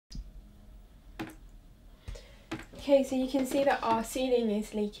Okay, so you can see that our ceiling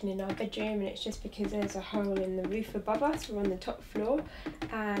is leaking in our bedroom, and it's just because there's a hole in the roof above us. We're on the top floor,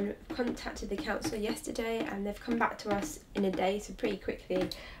 and we've contacted the council yesterday and they've come back to us in a day, so pretty quickly,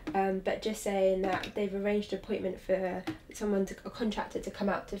 but just saying that they've arranged an appointment for a contractor to come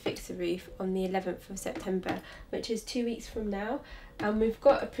out to fix the roof on the 11th of September, which is 2 weeks from now. And we've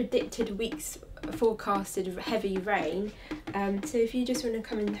got a predicted week's forecasted heavy rain, so if you just want to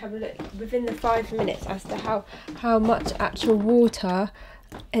come and have a look within the 5 minutes as to how much actual water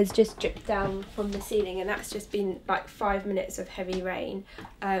has just dripped down from the ceiling, and that's just been like 5 minutes of heavy rain.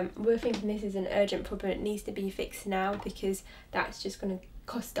 We're thinking this is an urgent problem. It needs to be fixed now because that's just going to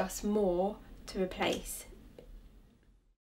cost us more to replace.